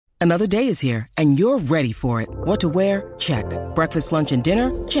Another day is here, and you're ready for it. What to wear? Check. Breakfast, lunch, and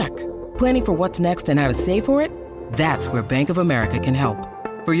dinner? Check. Planning for what's next and how to save for it? That's where Bank of America can help.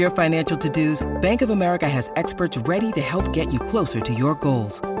 For your financial to-dos, Bank of America has experts ready to help get you closer to your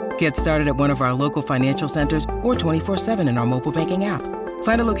goals. Get started at one of our local financial centers or 24/7 in our mobile banking app.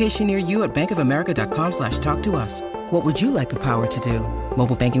 Find a location near you at bankofamerica.com/talktous. What would you like the power to do?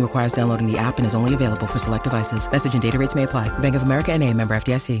 Mobile banking requires downloading the app and is only available for select devices. Message and data rates may apply. Bank of America N.A., member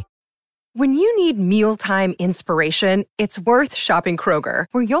FDIC. When you need mealtime inspiration, it's worth shopping Kroger,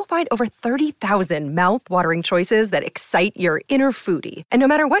 where you'll find over 30,000 mouth-watering choices that excite your inner foodie. And no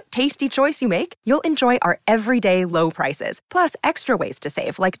matter what tasty choice you make, you'll enjoy our everyday low prices, plus extra ways to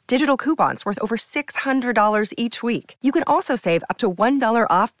save, like digital coupons worth over $600 each week. You can also save up to $1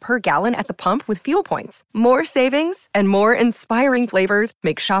 off per gallon at the pump with fuel points. More savings and more inspiring flavors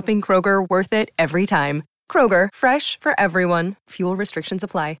make shopping Kroger worth it every time. Kroger, fresh for everyone. Fuel restrictions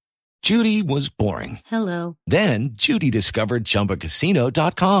apply. Judy was boring. Hello. Then Judy discovered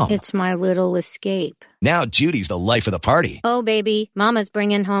ChumbaCasino.com. It's my little escape. Now Judy's the life of the party. Oh, baby, mama's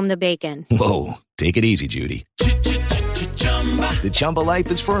bringing home the bacon. Whoa, take it easy, Judy. The Chumba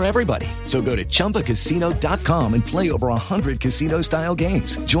life is for everybody. So go to ChumbaCasino.com and play over 100 casino-style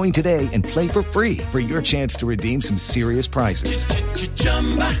games. Join today and play for free for your chance to redeem some serious prizes.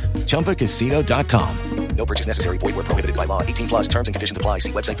 ChumbaCasino.com. No purchase necessary. Void where prohibited by law. 18+ terms and conditions apply.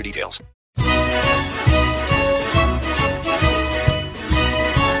 See website for details.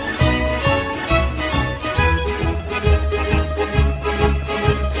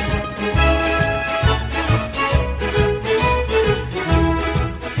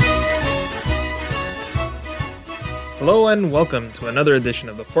 Hello and welcome to another edition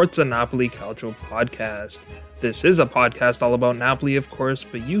of the Forza Napoli Calcio podcast. This is a podcast all about Napoli, of course,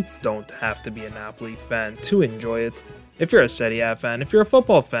 but you don't have to be a Napoli fan to enjoy it. If you're a Serie A fan, if you're a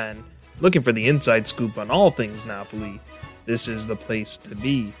football fan, looking for the inside scoop on all things Napoli, this is the place to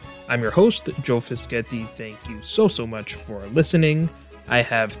be. I'm your host, Joe Fischetti. Thank you so much for listening. I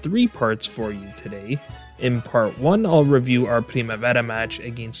have 3 parts for you today. In part 1, I'll review our Primavera match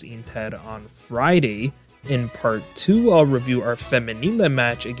against Inter on Friday. In part 2, I'll review our Femminile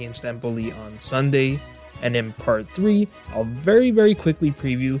match against Empoli on Sunday. And in part 3, I'll very quickly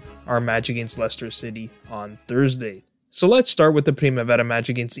preview our match against Leicester City on Thursday. So let's start with the Primavera match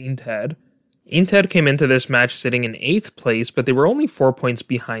against Inter. Inter came into this match sitting in 8th place, but they were only 4 points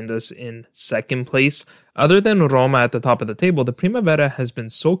behind us in 2nd place. Other than Roma at the top of the table, the Primavera has been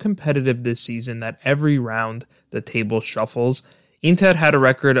so competitive this season that every round the table shuffles. Inter had a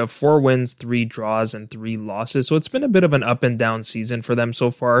record of 4 wins, 3 draws, and 3 losses, so it's been a bit of an up and down season for them so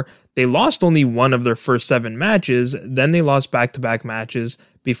far. They lost only 1 of their first 7 matches, then they lost back-to-back matches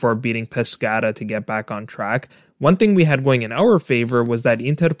before beating Pescara to get back on track. One thing we had going in our favor was that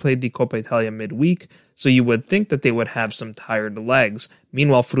Inter played the Coppa Italia midweek, so you would think that they would have some tired legs.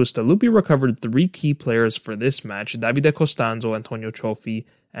 Meanwhile, Frustalupi recovered 3 key players for this match: Davide Costanzo, Antonio Cioffi,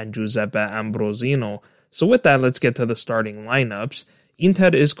 and Giuseppe Ambrosino. So with that, let's get to the starting lineups. Inter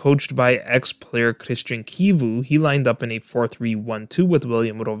is coached by ex-player Christian Chivu. He lined up in a 4-3-1-2 with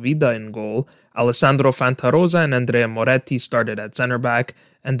William Rovida in goal. Alessandro Fantarosa and Andrea Moretti started at center back.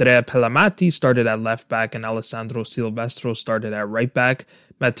 Andrea Pellamati started at left back, and Alessandro Silvestro started at right back.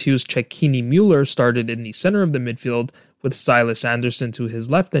 Matthews Cecchini-Müller started in the center of the midfield, with Silas Anderson to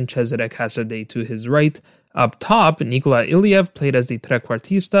his left and Cesare Casadei to his right. Up top, Nikola Iliev played as the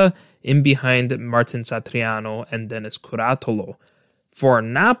trequartista, in behind Martin Satriano and Dennis Curatolo. For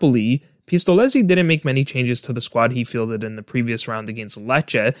Napoli, Pistolesi didn't make many changes to the squad he fielded in the previous round against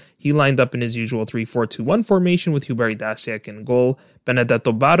Lecce. He lined up in his usual 3-4-2-1 formation with Hubert Dasiak in goal.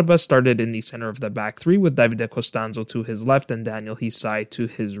 Benedetto Barba started in the center of the back 3 with Davide Costanzo to his left and Daniel Hisai to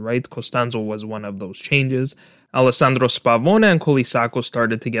his right. Costanzo was one of those changes. Alessandro Spavone and Colisacco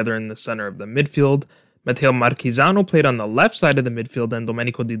started together in the center of the midfield. Matteo Marchisano played on the left side of the midfield and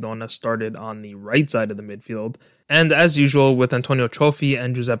Domenico Di Donna started on the right side of the midfield. And as usual, with Antonio Cioffi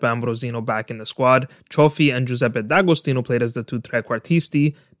and Giuseppe Ambrosino back in the squad, Cioffi and Giuseppe D'Agostino played as the 2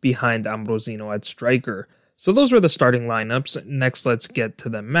 trequartisti behind Ambrosino at striker. So those were the starting lineups. Next, let's get to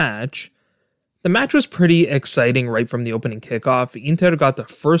the match. The match was pretty exciting right from the opening kickoff. Inter got the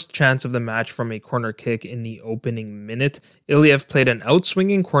first chance of the match from a corner kick in the opening minute. Iliev played an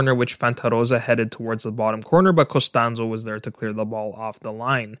outswinging corner which Fantarosa headed towards the bottom corner, but Costanzo was there to clear the ball off the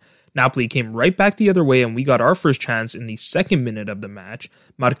line. Napoli came right back the other way and we got our first chance in the 2nd minute of the match.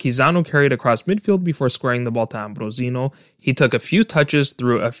 Marchisano carried across midfield before squaring the ball to Ambrosino. He took a few touches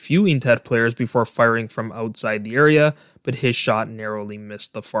through a few Inter players before firing from outside the area, but his shot narrowly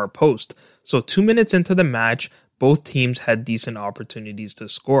missed the far post. So 2 minutes into the match, both teams had decent opportunities to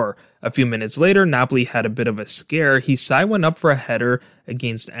score. A few minutes later, Napoli had a bit of a scare. Hisai went up for a header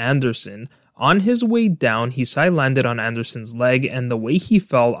against Anderson. On his way down, Hisai landed on Anderson's leg, and the way he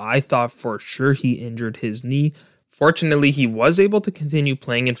fell, I thought for sure he injured his knee. Fortunately, he was able to continue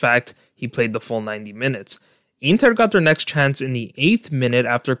playing. In fact, he played the full 90 minutes. Inter got their next chance in the 8th minute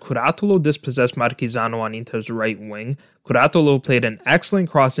after Curatolo dispossessed Marquisano on Inter's right wing. Curatolo played an excellent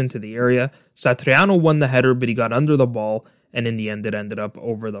cross into the area. Satriano won the header, but he got under the ball, and in the end it ended up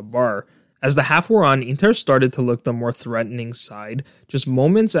over the bar. As the half wore on, Inter started to look the more threatening side. Just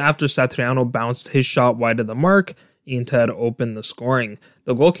moments after Satriano bounced his shot wide of the mark, Inter opened the scoring.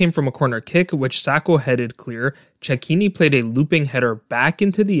 The goal came from a corner kick, which Sacco headed clear. Cecchini played a looping header back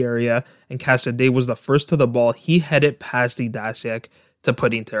into the area, and Casadei was the first to the ball. He headed past Idasiak to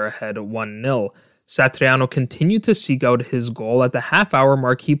put Inter ahead 1-0. Satriano continued to seek out his goal. At the half-hour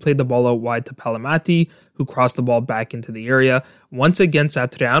mark, he played the ball out wide to Palamati, who crossed the ball back into the area. Once again,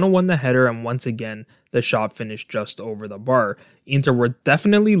 Satriano won the header, and once again, the shot finished just over the bar. Inter were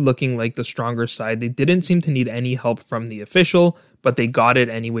definitely looking like the stronger side. They didn't seem to need any help from the official, but they got it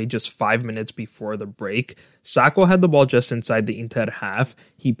anyway just 5 minutes before the break. Sacco had the ball just inside the Inter half.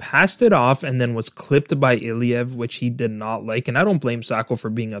 He passed it off and then was clipped by Iliev, which he did not like, and I don't blame Sacco for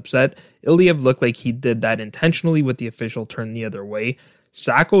being upset. Iliev looked like he did that intentionally with the official turn the other way.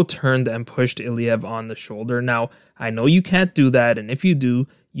 Sacco turned and pushed Iliev on the shoulder. Now, I know you can't do that, and if you do,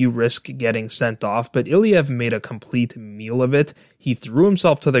 you risk getting sent off, but Iliev made a complete meal of it. He threw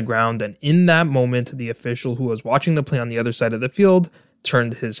himself to the ground, and in that moment, the official who was watching the play on the other side of the field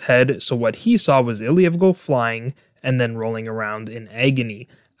turned his head, so what he saw was Iliev go flying and then rolling around in agony.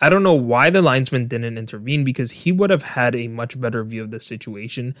 I don't know why the linesman didn't intervene, because he would have had a much better view of the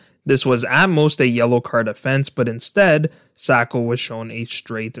situation. This was at most a yellow card offense, but instead, Sacco was shown a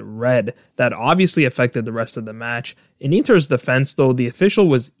straight red. That obviously affected the rest of the match. In Inter's defense, though, the official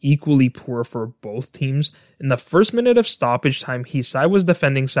was equally poor for both teams. In the first minute of stoppage time, Hisai was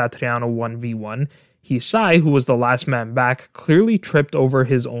defending Satriano 1v1. Hisai, who was the last man back, clearly tripped over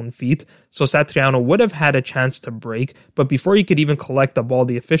his own feet, so Satriano would have had a chance to break, but before he could even collect the ball,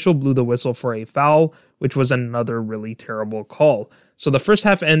 the official blew the whistle for a foul, which was another really terrible call. So the first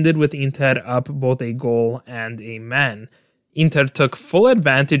half ended with Inter up both a goal and a man. Inter took full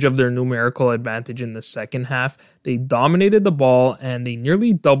advantage of their numerical advantage in the second half. They dominated the ball, and they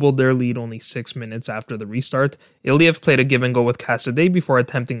nearly doubled their lead only 6 minutes after the restart. Iliev played a give and go with Casadei before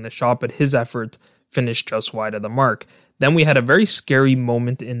attempting the shot, but his effort finished just wide of the mark. Then we had a very scary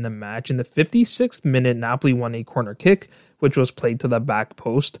moment in the match. In the 56th minute, Napoli won a corner kick, which was played to the back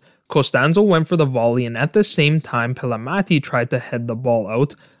post. Costanzo went for the volley, and at the same time, Palamati tried to head the ball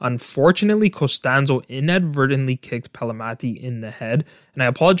out. Unfortunately, Costanzo inadvertently kicked Palamati in the head, and I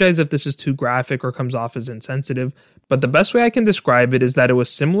apologize if this is too graphic or comes off as insensitive, but the best way I can describe it is that it was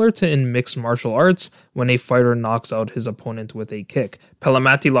similar to in mixed martial arts when a fighter knocks out his opponent with a kick.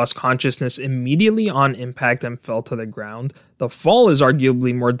 Palamati lost consciousness immediately on impact and fell to the ground. The fall is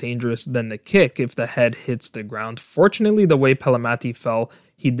arguably more dangerous than the kick if the head hits the ground. Fortunately, the way Palamati fell,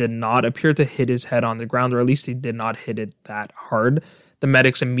 he did not appear to hit his head on the ground, or at least he did not hit it that hard. The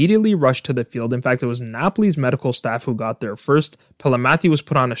medics immediately rushed to the field. In fact, it was Napoli's medical staff who got there first. Palamati was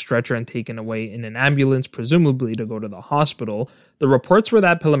put on a stretcher and taken away in an ambulance, presumably to go to the hospital. The reports were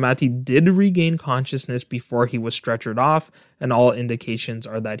that Palamati did regain consciousness before he was stretchered off, and all indications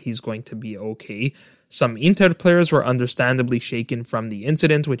are that he's going to be okay. Some Inter players were understandably shaken from the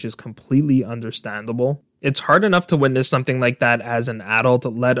incident, which is completely understandable. It's hard enough to witness something like that as an adult,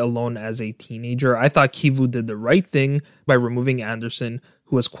 let alone as a teenager. I thought Kivu did the right thing by removing Anderson,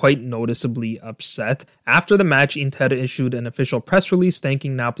 who was quite noticeably upset. After the match, Inter issued an official press release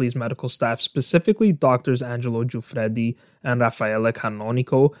thanking Napoli's medical staff, specifically Doctors Angelo Giuffredi and Raffaele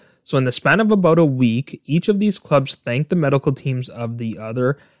Canonico. So in the span of about a week, each of these clubs thanked the medical teams of the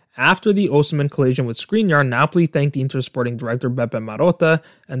other. After the Osimhen collision with Skriniar, Napoli thanked the Inter sporting director Beppe Marotta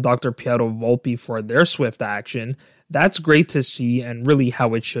and Dr. Piero Volpi for their swift action. That's great to see, and really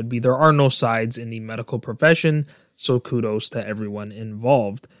how it should be. There are no sides in the medical profession, so kudos to everyone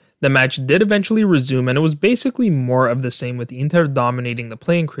involved. The match did eventually resume, and it was basically more of the same, with Inter dominating the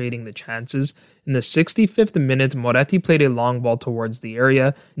play and creating the chances. In the 65th minute, Moretti played a long ball towards the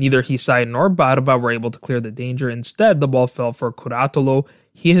area. Neither Hisai nor Barba were able to clear the danger. Instead, the ball fell for Curatolo.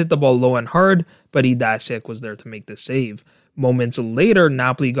 He hit the ball low and hard, but Idasiak was there to make the save. Moments later,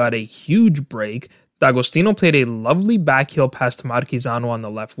 Napoli got a huge break. D'Agostino played a lovely backheel pass to Marquisano on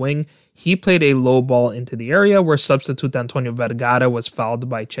the left wing. He played a low ball into the area where substitute Antonio Vergara was fouled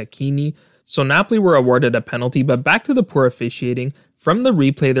by Cecchini. So Napoli were awarded a penalty, but back to the poor officiating. From the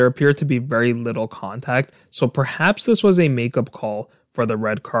replay, there appeared to be very little contact, so perhaps this was a makeup call for the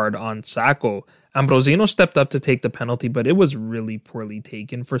red card on Sacco. Ambrosino stepped up to take the penalty, but it was really poorly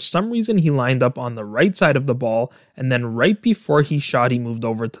taken. For some reason, he lined up on the right side of the ball, and then right before he shot, he moved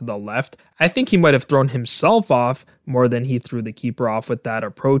over to the left. I think he might have thrown himself off more than he threw the keeper off with that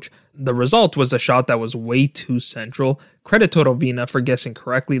approach. The result was a shot that was way too central. Credit to Rovina for guessing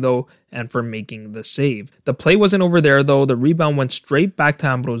correctly, though, and for making the save. The play wasn't over there, though. The rebound went straight back to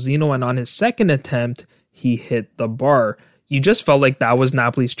Ambrosino, and on his second attempt, he hit the bar. You just felt like that was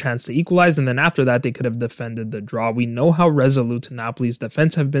Napoli's chance to equalize, and then after that, they could have defended the draw. We know how resolute Napoli's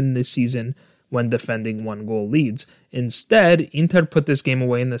defense have been this season when defending 1-goal leads. Instead, Inter put this game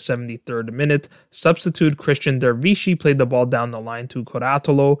away in the 73rd minute. Substitute Christian Dervishi played the ball down the line to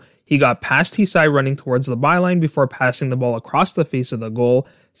Coratolo. He got past Hisai running towards the byline before passing the ball across the face of the goal.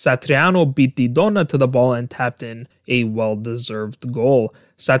 Satriano beat Didona to the ball and tapped in a well-deserved goal.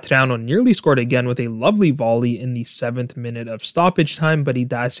 Satriano nearly scored again with a lovely volley in the 7th minute of stoppage time, but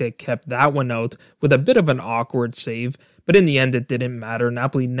Idacia kept that one out with a bit of an awkward save. But in the end, it didn't matter.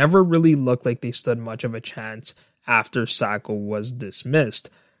 Napoli never really looked like they stood much of a chance after Sacco was dismissed.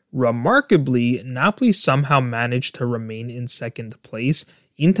 Remarkably, Napoli somehow managed to remain in second place.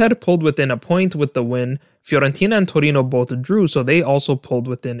 Inter pulled within a point with the win. Fiorentina and Torino both drew, so they also pulled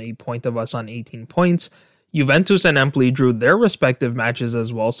within a point of us on 18 points. Juventus and Empoli drew their respective matches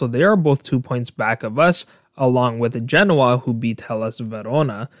as well, so they are both 2 points back of us, along with Genoa, who beat Hellas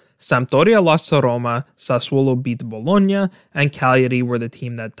Verona. Sampdoria lost to Roma, Sassuolo beat Bologna, and Cagliari were the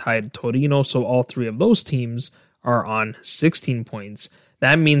team that tied Torino, so all three of those teams are on 16 points.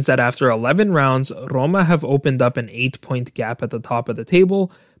 That means that after 11 rounds, Roma have opened up an 8-point gap at the top of the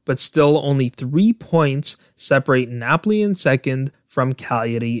table, but still only 3 points separate Napoli in second from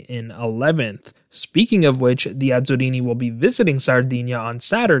Cagliari in 11th. Speaking of which, the Azzurini will be visiting Sardinia on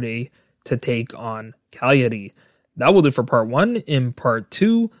Saturday to take on Cagliari. That will do for part 1. In part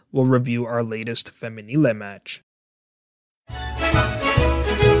 2, we'll review our latest Femminile match.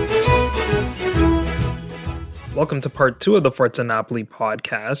 Welcome to part 2 of the Forza Napoli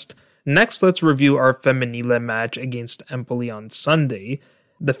podcast. Next, let's review our Femminile match against Empoli on Sunday.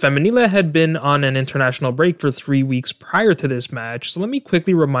 The Femminile had been on an international break for 3 weeks prior to this match, so let me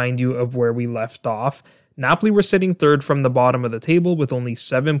quickly remind you of where we left off. Napoli were sitting third from the bottom of the table with only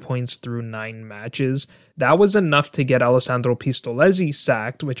 7 points through 9 matches. That was enough to get Alessandro Pistolesi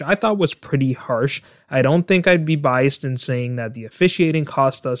sacked, which I thought was pretty harsh. I don't think I'd be biased in saying that the officiating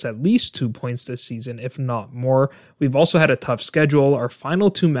cost us at least 2 points this season, if not more. We've also had a tough schedule. Our final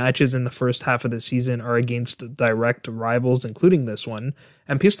 2 matches in the first half of the season are against direct rivals, including this one,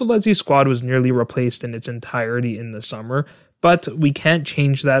 and Pistolesi's squad was nearly replaced in its entirety in the summer. But we can't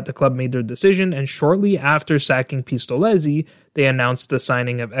change that. The club made their decision, and shortly after sacking Pistolesi, they announced the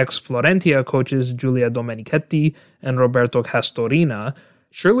signing of ex-Florentia coaches Giulia Domenichetti and Roberto Castorina.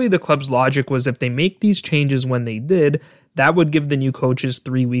 Surely the club's logic was if they make these changes when they did, that would give the new coaches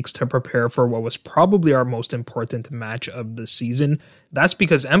 3 weeks to prepare for what was probably our most important match of the season. That's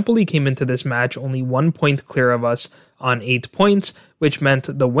because Empoli came into this match only 1 point clear of us on 8 points, which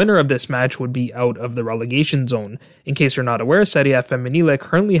meant the winner of this match would be out of the relegation zone. In case you're not aware, Serie A Femminile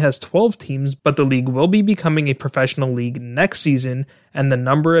currently has 12 teams, but the league will be becoming a professional league next season, and the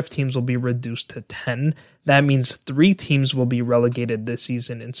number of teams will be reduced to 10. That means 3 teams will be relegated this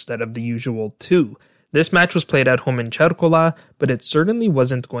season instead of the usual 2. This match was played at home in Cercola, but it certainly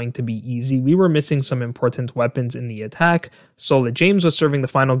wasn't going to be easy. We were missing some important weapons in the attack. Sola James was serving the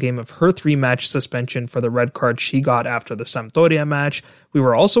final game of her 3-match suspension for the red card she got after the Sampdoria match. We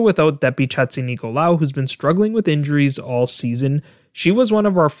were also without Depi Chatzi-Nicolau, who's been struggling with injuries all season. She was one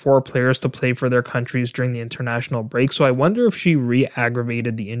of our 4 players to play for their countries during the international break, so I wonder if she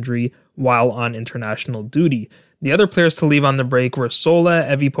re-aggravated the injury while on international duty. The other players to leave on the break were Sola,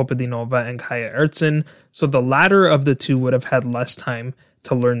 Evi Popadinova, and Kaya Ertzen, so the latter of the 2 would have had less time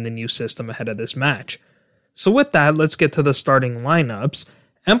to learn the new system ahead of this match. So with that, let's get to the starting lineups.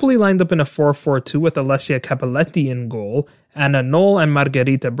 Empoli lined up in a 4-4-2 with Alessia Capelletti in goal, Anna Knoll and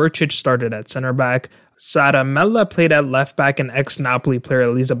Margherita Burcic started at center back, Sara Mella played at left back, and ex-Napoli player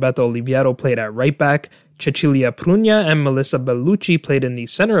Elisabetta Oliviero played at right back, Cecilia Prugna and Melissa Bellucci played in the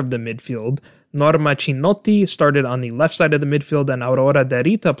center of the midfield, Norma Cinotti started on the left side of the midfield, and Aurora De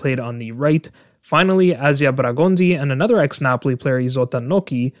Rita played on the right. Finally, Asia Bragonzi and another ex-Napoli player, Isotta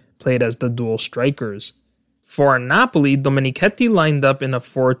Gnocchi, played as the dual strikers. For Napoli, Domenichetti lined up in a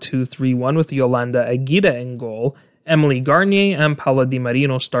 4-2-3-1 with Yolanda Aguirre in goal. Emily Garnier and Paola Di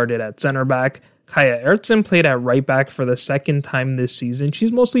Marino started at center back. Kaya Ertzen played at right back for the second time this season.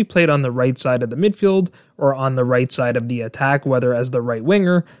 She's mostly played on the right side of the midfield or on the right side of the attack, whether as the right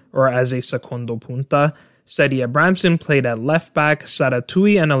winger or as a secondo punta. Sadie Abramson played at left back. Sara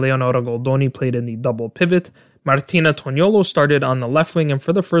Tui and Eleonora Goldoni played in the double pivot. Martina Toniolo started on the left wing, and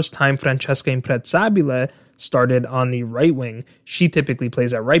for the first time, Francesca Imprezzabile started on the right wing. She typically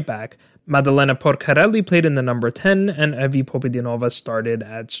plays at right back. Maddalena Porcarelli played in the number 10, and Evi Popedinova started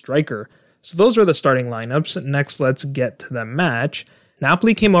at striker. So those were the starting lineups. Next, let's get to the match.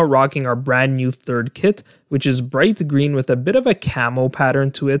 Napoli came out rocking our brand new third kit, which is bright green with a bit of a camo pattern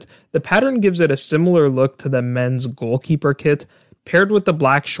to it. The pattern gives it a similar look to the men's goalkeeper kit. Paired with the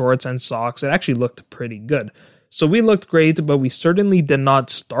black shorts and socks, it actually looked pretty good. So we looked great, but we certainly did not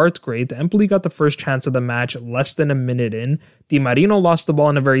start great. Empoli got the first chance of the match less than a minute in. Di Marino lost the ball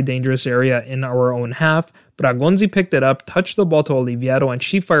in a very dangerous area in our own half. Bragonzi picked it up, touched the ball to Oliviero, and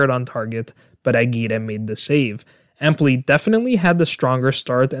she fired on target, but Aguirre made the save. Empoli definitely had the stronger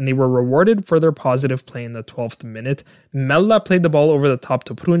start, and they were rewarded for their positive play in the 12th minute. Mella played the ball over the top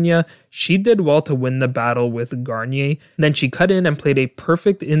to Prugna. She did well to win the battle with Garnier. Then she cut in and played a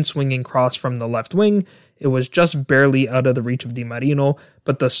perfect in-swinging cross from the left wing. It was just barely out of the reach of Di Marino,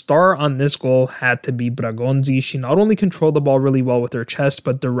 but the star on this goal had to be Bragonzi. She not only controlled the ball really well with her chest,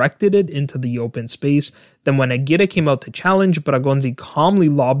 but directed it into the open space. Then when Aguirre came out to challenge, Bragonzi calmly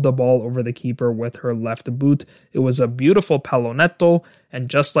lobbed the ball over the keeper with her left boot. It was a beautiful pallonetto, and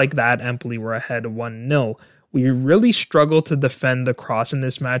just like that, Empoli were ahead 1-0. We really struggled to defend the cross in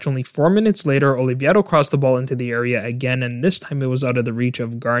this match. Only 4 minutes later, Oliviero crossed the ball into the area again, and this time it was out of the reach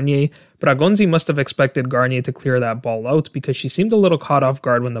of Garnier. Bragonzi must have expected Garnier to clear that ball out because she seemed a little caught off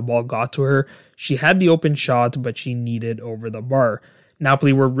guard when the ball got to her. She had the open shot, but she needed over the bar.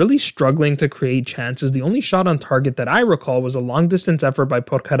 Napoli were really struggling to create chances. The only shot on target that I recall was a long-distance effort by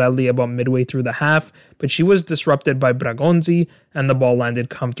Porcarelli about midway through the half, but she was disrupted by Bragonzi, and the ball landed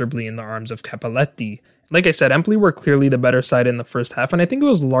comfortably in the arms of Cappelletti. Like I said, Empoli were clearly the better side in the first half, and I think it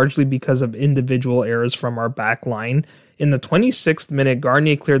was largely because of individual errors from our back line. In the 26th minute,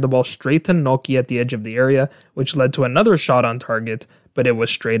 Garnier cleared the ball straight to Gnocchi at the edge of the area, which led to another shot on target, but it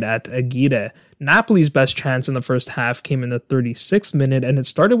was straight at Aguirre. Napoli's best chance in the first half came in the 36th minute, and it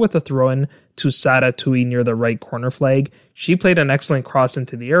started with a throw-in to Sara Tui near the right corner flag. She played an excellent cross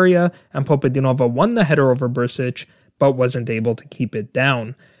into the area, and Popedinova won the header over Bursic, but wasn't able to keep it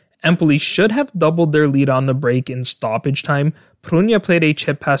down. Empoli should have doubled their lead on the break in stoppage time. Prugna played a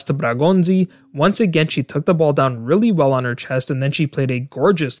chip pass to Bragonzi. Once again, she took the ball down really well on her chest, and then she played a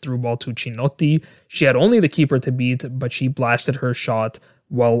gorgeous through ball to Cinotti. She had only the keeper to beat, but she blasted her shot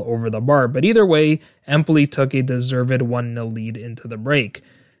well over the bar. But either way, Empoli took a deserved 1-0 lead into the break.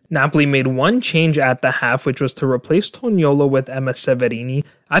 Napoli made one change at the half, which was to replace Toniolo with Emma Severini.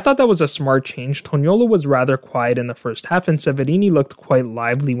 I thought that was a smart change. Toniolo was rather quiet in the first half, and Severini looked quite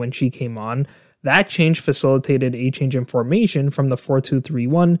lively when she came on. That change facilitated a change in formation from the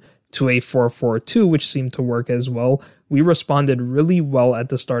 4-2-3-1 to a 4-4-2, which seemed to work as well. We responded really well at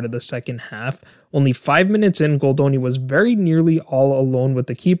the start of the second half. Only 5 minutes in, Goldoni was very nearly all alone with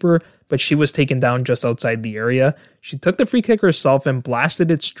the keeper, but she was taken down just outside the area. She took the free kick herself and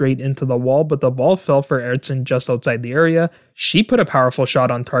blasted it straight into the wall, but the ball fell for Ertzen just outside the area. She put a powerful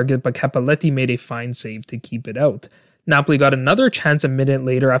shot on target, but Cappelletti made a fine save to keep it out. Napoli got another chance a minute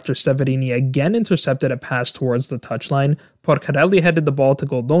later after Severini again intercepted a pass towards the touchline. Porcarelli headed the ball to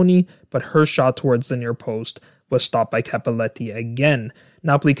Goldoni, but her shot towards the near post was stopped by Cappelletti again.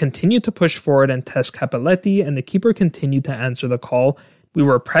 Napoli continued to push forward and test Cappelletti, and the keeper continued to answer the call. We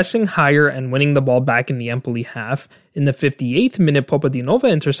were pressing higher and winning the ball back in the Empoli half. In the 58th minute, Popedinova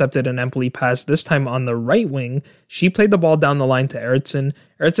intercepted an Empoli pass, this time on the right wing. She played the ball down the line to Ertzen.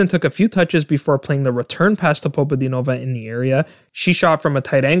 Ertzen took a few touches before playing the return pass to Popedinova in the area. She shot from a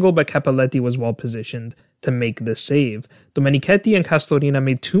tight angle, but Cappelletti was well positioned to make the save. Domenichetti and Castorina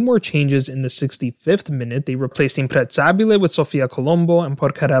made two more changes in the 65th minute. They replaced Imprezzabile with Sofia Colombo and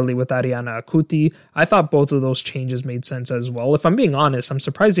Porcarelli with Ariana Acuti. I thought both of those changes made sense as well. If I'm being honest, I'm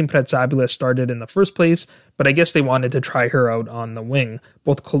surprised Imprezzabile started in the first place, but I guess they wanted to try her out on the wing.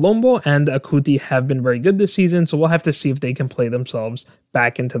 Both Colombo and Acuti have been very good this season, so we'll have to see if they can play themselves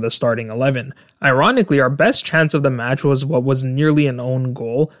back into the starting 11. Ironically, our best chance of the match was what was nearly an own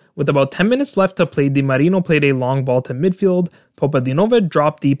goal. With about 10 minutes left to play, Di Marino played a long ball to midfield. Popedinova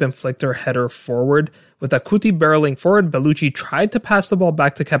dropped deep and flicked her header forward. With Acuti barreling forward, Bellucci tried to pass the ball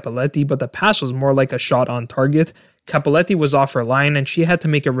back to Cappelletti, but the pass was more like a shot on target. Cappelletti was off her line, and she had to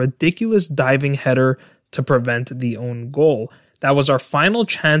make a ridiculous diving header to prevent the own goal. That was our final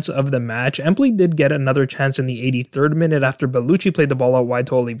chance of the match. Empoli did get another chance in the 83rd minute after Bellucci played the ball out wide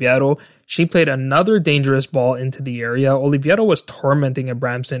to Oliviero. She played another dangerous ball into the area. Oliviero was tormenting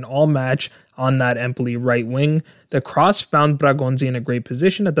Abramson all match on that Empoli right wing. The cross found Bragonzi in a great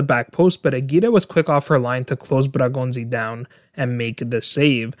position at the back post, but Aguirre was quick off her line to close Bragonzi down and make the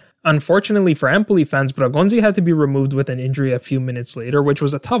save. Unfortunately for Empoli fans, Bragonzi had to be removed with an injury a few minutes later, which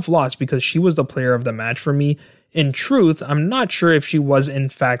was a tough loss because she was the player of the match for me. In truth, I'm not sure if she was in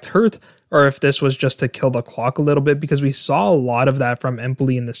fact hurt or if this was just to kill the clock a little bit, because we saw a lot of that from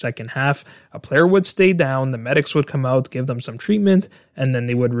Empoli in the second half. A player would stay down, the medics would come out, give them some treatment, and then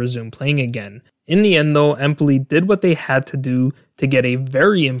they would resume playing again. In the end though, Empoli did what they had to do to get a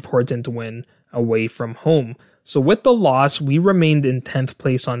very important win away from home. So with the loss, we remained in 10th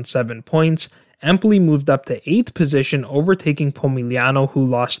place on 7 points. Empoli moved up to 8th position, overtaking Pomigliano, who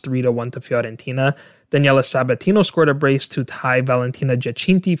lost 3-1 to Fiorentina. Daniela Sabatino scored a brace to tie Valentina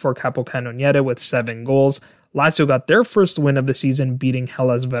Giacinti for Capocannoniere with 7 goals. Lazio got their first win of the season, beating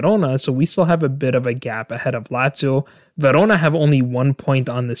Hellas Verona, so we still have a bit of a gap ahead of Lazio. Verona have only 1 point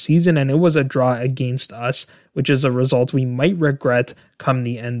on the season, and it was a draw against us, which is a result we might regret come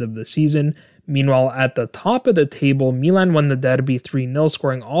the end of the season. Meanwhile, at the top of the table, Milan won the derby 3-0,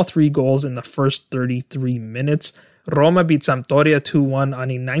 scoring all 3 goals in the first 33 minutes. Roma beat Sampdoria 2-1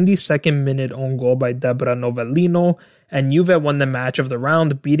 on a 92nd minute own goal by Debra Novellino, and Juve won the match of the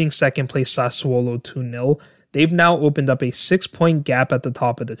round, beating second place Sassuolo 2-0. They've now opened up a 6-point gap at the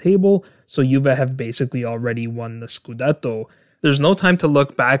top of the table, so Juve have basically already won the Scudetto. There's no time to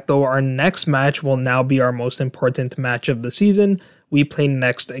look back though. Our next match will now be our most important match of the season. We play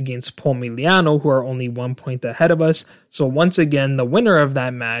next against Pomigliano, who are only 1 point ahead of us, so once again, the winner of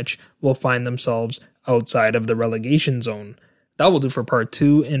that match will find themselves outside of the relegation zone. That will do for part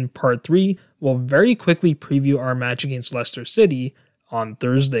 2. In part 3, we'll very quickly preview our match against Leicester City on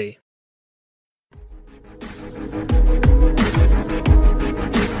Thursday.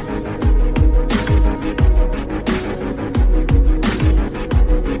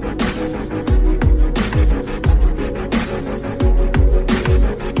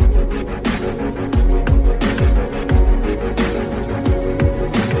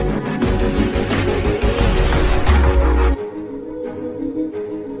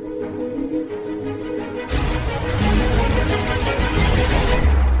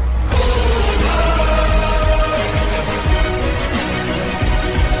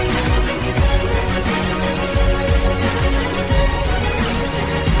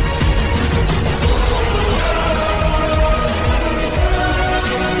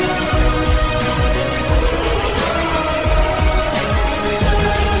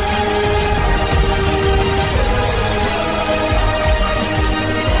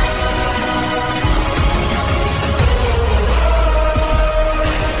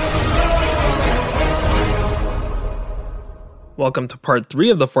 Welcome to part 3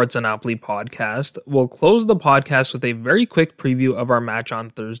 of the Forza Napoli podcast. We'll close the podcast with a very quick preview of our match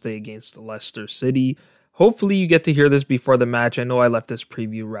on Thursday against Leicester City. Hopefully you get to hear this before the match. I know I left this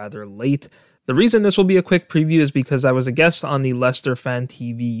preview rather late. The reason this will be a quick preview is because I was a guest on the Leicester Fan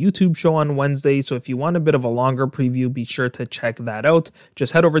TV YouTube show on Wednesday, so if you want a bit of a longer preview, be sure to check that out.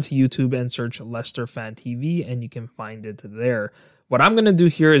 Just head over to YouTube and search Leicester Fan TV and you can find it there. What I'm going to do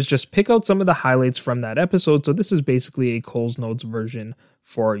here is just pick out some of the highlights from that episode, so this is basically a Cole's Notes version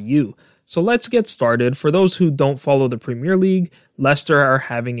for you. So let's get started. For those who don't follow the Premier League, Leicester are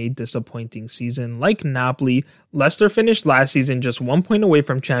having a disappointing season. Like Napoli, Leicester finished last season just 1 point away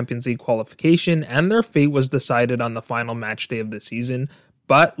from Champions League qualification, and their fate was decided on the final match day of the season.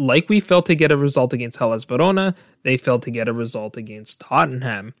 But like we failed to get a result against Hellas Verona, they failed to get a result against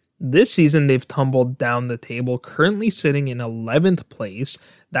Tottenham. This season, they've tumbled down the table, currently sitting in 11th place.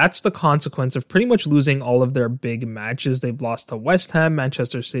 That's the consequence of pretty much losing all of their big matches. They've lost to West Ham,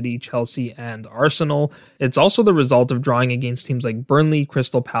 Manchester City, Chelsea, and Arsenal. It's also the result of drawing against teams like Burnley,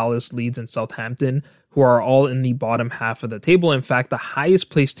 Crystal Palace, Leeds, and Southampton, who are all in the bottom half of the table. In fact, the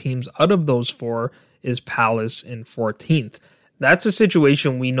highest placed teams out of those 4 is Palace in 14th. That's a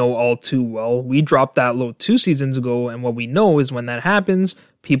situation we know all too well. We dropped that low 2 seasons ago, and what we know is when that happens,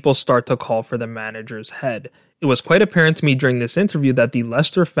 people start to call for the manager's head. It was quite apparent to me during this interview that the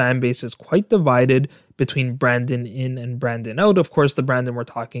Leicester fan base is quite divided between Brandon in and Brandon out. Of course, the Brandon we're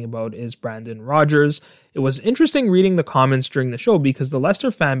talking about is Brandon Rodgers. It was interesting reading the comments during the show because the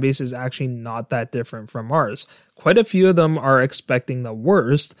Leicester fan base is actually not that different from ours. Quite a few of them are expecting the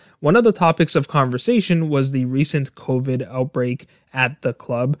worst. One of the topics of conversation was the recent COVID outbreak at the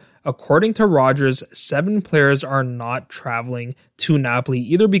club. According to Rodgers, 7 players are not traveling to Napoli,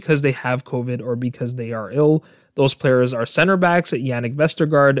 either because they have COVID or because they are ill. Those players are center backs Yannick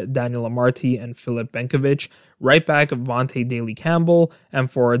Vestergaard, Daniel Amarty, and Filip Benkovic, right back Vontae Daly-Campbell,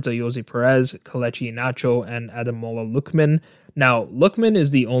 and forwards Ayoze Perez, Kelechi Iheanacho, and Ademola Lookman. Now, Lookman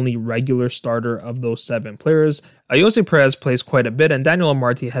is the only regular starter of those 7 players. Ayoze Perez plays quite a bit, and Daniel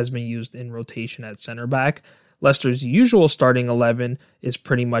Amarty has been used in rotation at center back. Leicester's usual starting 11 is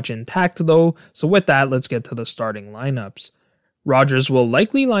pretty much intact though, so with that, let's get to the starting lineups. Rodgers will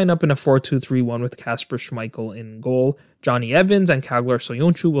likely line up in a 4-2-3-1 with Kasper Schmeichel in goal. Johnny Evans and Kagler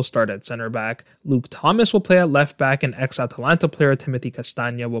Soyuncu will start at center back. Luke Thomas will play at left back, and ex-Atalanta player Timothy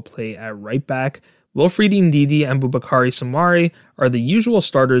Castagna will play at right back. Wilfried Ndidi and Boubakary Soumaré are the usual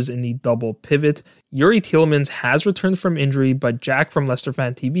starters in the double pivot. Yuri Tielemans has returned from injury, but Jack from Leicester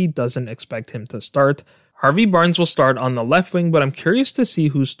Fan TV doesn't expect him to start. Harvey Barnes will start on the left wing, but I'm curious to see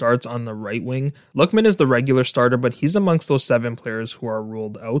who starts on the right wing. Lookman is the regular starter, but he's amongst those 7 players who are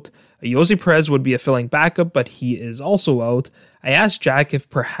ruled out. Ayoze Perez would be a filling backup, but he is also out. I asked Jack if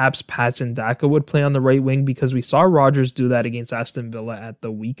perhaps Patson Daka would play on the right wing because we saw Rodgers do that against Aston Villa at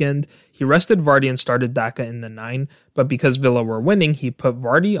the weekend. He rested Vardy and started Daka in the 9, but because Villa were winning, he put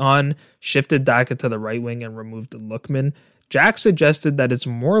Vardy on, shifted Daka to the right wing, and removed Lookman. Jack suggested that it's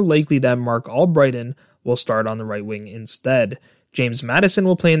more likely that Mark Albrighton will start on the right wing instead. James Maddison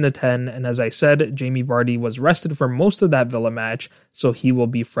will play in the 10, and as I said, Jamie Vardy was rested for most of that Villa match, so he will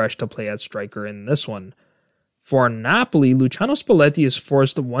be fresh to play as striker in this one. For Napoli, Luciano Spalletti is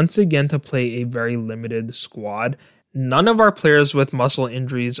forced once again to play a very limited squad. None of our players with muscle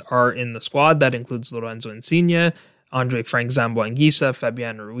injuries are in the squad. That includes Lorenzo Insigne, Andre Frank Zambo-Anguissa,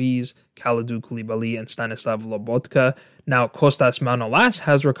 Fabian Ruiz, Kalidou Koulibaly, and Stanislav Lobotka. Now, Kostas Manolas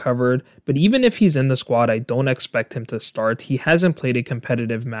has recovered, but even if he's in the squad, I don't expect him to start. He hasn't played a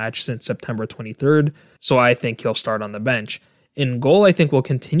competitive match since September 23rd, so I think he'll start on the bench. In goal, I think we'll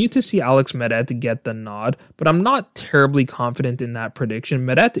continue to see Alex Meret get the nod, but I'm not terribly confident in that prediction.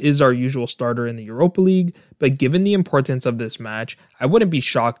 Meret is our usual starter in the Europa League, but given the importance of this match, I wouldn't be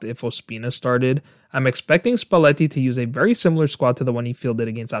shocked if Ospina started. I'm expecting Spalletti to use a very similar squad to the one he fielded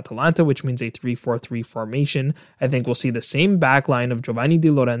against Atalanta, which means a 3-4-3 formation. I think we'll see the same back line of Giovanni Di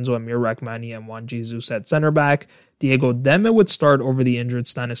Lorenzo, Amir Rahmani, and Juan Jesus at center back. Diego Demme would start over the injured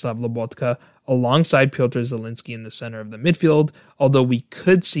Stanislav Lobotka, alongside Piotr Zielinski in the center of the midfield, although we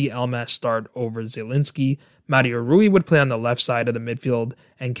could see Elmas start over Zielinski. Mario Rui would play on the left side of the midfield,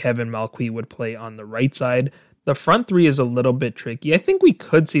 and Kevin Malqui would play on the right side. The front 3 is a little bit tricky. I think we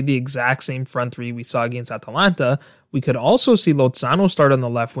could see the exact same front 3 we saw against Atalanta. We could also see Lozano start on the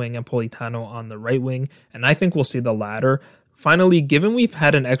left wing and Politano on the right wing, and I think we'll see the latter. Finally, given we've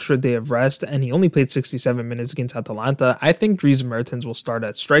had an extra day of rest and he only played 67 minutes against Atalanta, I think Dries Mertens will start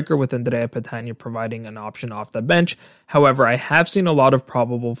at striker with Andrea Petagna providing an option off the bench. However, I have seen a lot of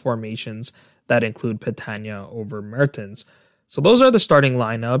probable formations that include Petagna over Mertens. So those are the starting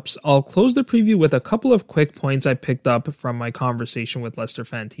lineups. I'll close the preview with a couple of quick points I picked up from my conversation with Leicester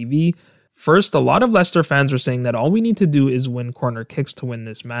Fan TV. First, a lot of Leicester fans were saying that all we need to do is win corner kicks to win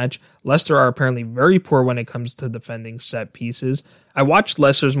this match. Leicester are apparently very poor when it comes to defending set pieces. I watched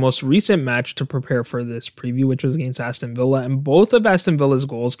Leicester's most recent match to prepare for this preview, which was against Aston Villa, and both of Aston Villa's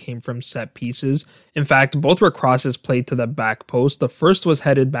goals came from set pieces. In fact, both were crosses played to the back post. The first was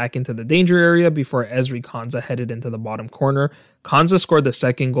headed back into the danger area before Ezri Konsa headed into the bottom corner. Konsa scored the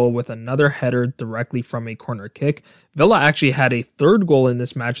second goal with another header directly from a corner kick. Villa actually had a third goal in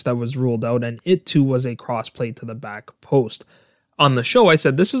this match that was ruled out, and it too was a cross play to the back post. On the show, I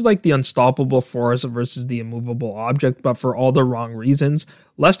said this is like the unstoppable force versus the immovable object, but for all the wrong reasons.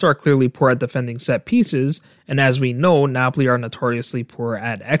 Leicester are clearly poor at defending set pieces, and as we know, Napoli are notoriously poor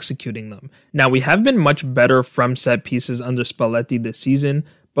at executing them. Now, we have been much better from set pieces under Spalletti this season,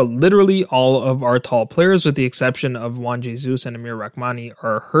 but literally all of our tall players, with the exception of Juan Jesus and Amir Rahmani,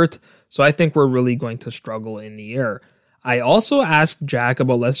 are hurt, so I think we're really going to struggle in the air. I also asked Jack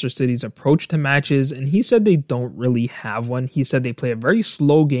about Leicester City's approach to matches, and he said they don't really have one. He said they play a very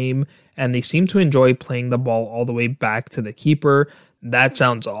slow game, and they seem to enjoy playing the ball all the way back to the keeper. That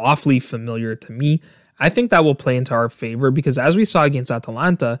sounds awfully familiar to me. I think that will play into our favor, because as we saw against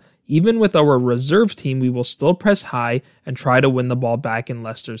Atalanta, even with our reserve team, we will still press high and try to win the ball back in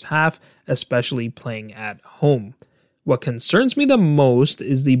Leicester's half, especially playing at home. What concerns me the most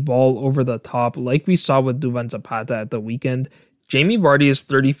is the ball over the top, like we saw with Duvan Zapata at the weekend. Jamie Vardy is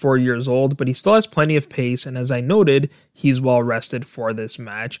 34 years old, but he still has plenty of pace, and as I noted, he's well rested for this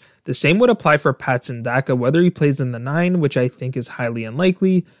match. The same would apply for Patson Daka, whether he plays in the 9, which I think is highly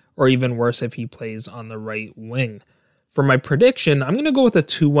unlikely, or even worse if he plays on the right wing. For my prediction, I'm going to go with a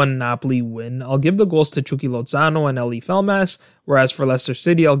 2-1 Napoli win. I'll give the goals to Chucky Lozano and Elif Elmas, whereas for Leicester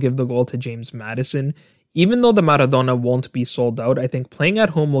City, I'll give the goal to James Maddison. Even though the Maradona won't be sold out, I think playing at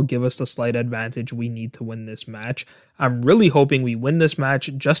home will give us the slight advantage we need to win this match. I'm really hoping we win this match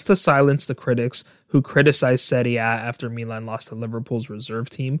just to silence the critics who criticized Serie A after Milan lost to Liverpool's reserve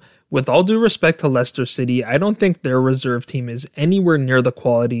team. With all due respect to Leicester City, I don't think their reserve team is anywhere near the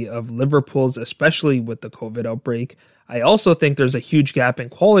quality of Liverpool's, especially with the COVID outbreak. I also think there's a huge gap in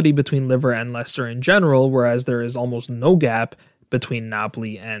quality between Liver and Leicester in general, whereas there is almost no gap between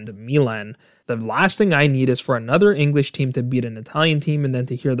Napoli and Milan. The last thing I need is for another English team to beat an Italian team and then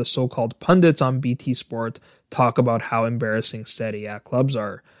to hear the so-called pundits on BT Sport talk about how embarrassing Serie A clubs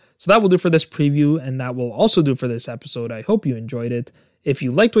are. So that will do for this preview, and that will also do for this episode. I hope you enjoyed it. If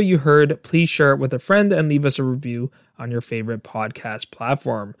you liked what you heard, please share it with a friend and leave us a review on your favorite podcast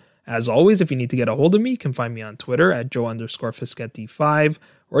platform. As always, if you need to get a hold of me, you can find me on Twitter at Joe_Fischetti5,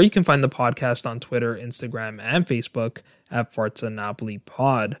 or you can find the podcast on Twitter, Instagram, and Facebook at Forza Napoli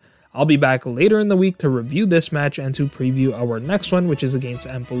Pod. I'll be back later in the week to review this match and to preview our next one, which is against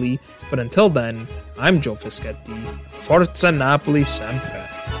Empoli. But until then, I'm Joe Fischetti. Forza Napoli sempre.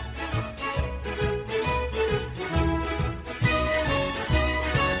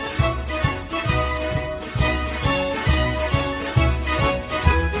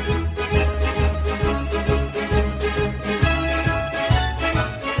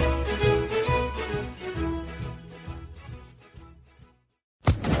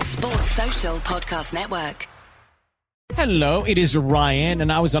 Podcast Network. Hello, it is Ryan,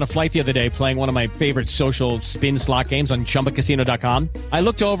 and I was on a flight the other day playing one of my favorite social spin slot games on ChumbaCasino.com. I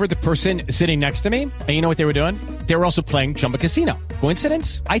looked over at the person sitting next to me, and you know what they were doing? They were also playing Chumba Casino.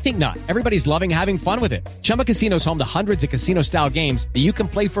 Coincidence? I think not. Everybody's loving having fun with it. Chumba Casino is home to hundreds of casino-style games that you can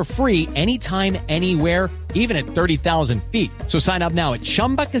play for free anytime, anywhere, even at 30,000 feet. So sign up now at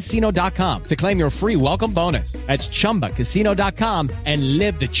ChumbaCasino.com to claim your free welcome bonus. That's ChumbaCasino.com and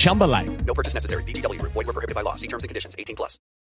live the Chumba life. No purchase necessary. VGW. Void where prohibited by law. See terms and conditions. 18+.